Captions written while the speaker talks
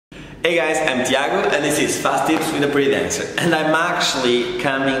Hey guys, I'm Tiago and this is Fast Tips with a Pretty Dancer, and I'm actually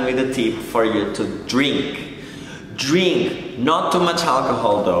coming with a tip for you to drink. Drink, not too much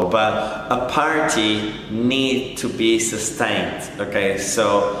alcohol though, but a party needs to be sustained, okay?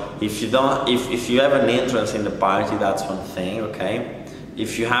 So if you have an interest in the party, that's one thing, okay?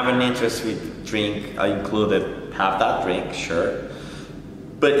 If you have an interest with drink included, have that drink, sure.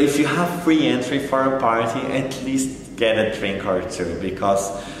 But if you have free entry for a party, at least get a drink or two,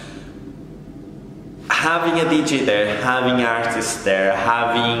 because having a DJ there, having artists there,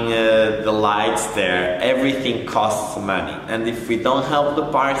 having the lights there, everything costs money. And if we don't help the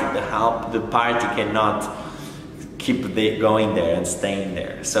party, the party cannot keep going there and staying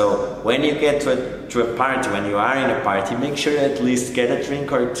there. So when you get to a party, when you are in a party, make sure you at least get a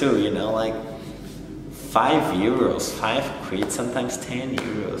drink or two, you know, like €5, 5 quid, sometimes 10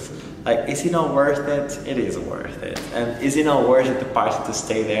 euros. Like, is it not worth it? It is worth it. And is it not worth it, the party, to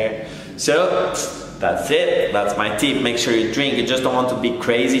stay there? So that's it, that's my tip. Make sure you drink. You just don't want to be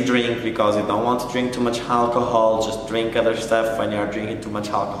crazy drink, because you don't want to drink too much alcohol. Just drink other stuff. When you're drinking too much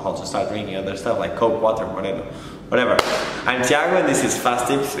alcohol, just start drinking other stuff like Coke, water, whatever. I'm Tiago and this is Fast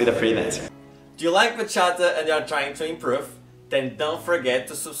Tips with a Free Dancer. Do you like bachata and you're trying to improve? Then don't forget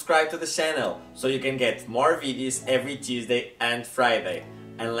to subscribe to the channel so you can get more videos every Tuesday and Friday,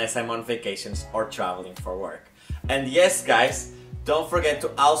 unless I'm on vacations or traveling for work. And yes guys, don't forget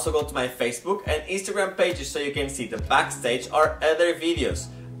to also go to my Facebook and Instagram pages so you can see the backstage or other videos.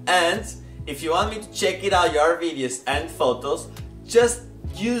 And if you want me to check it out, your videos and photos, just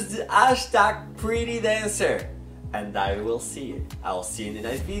use the hashtag PrettyDancer and I will see you. I will see you in the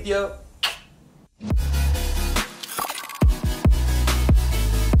next video.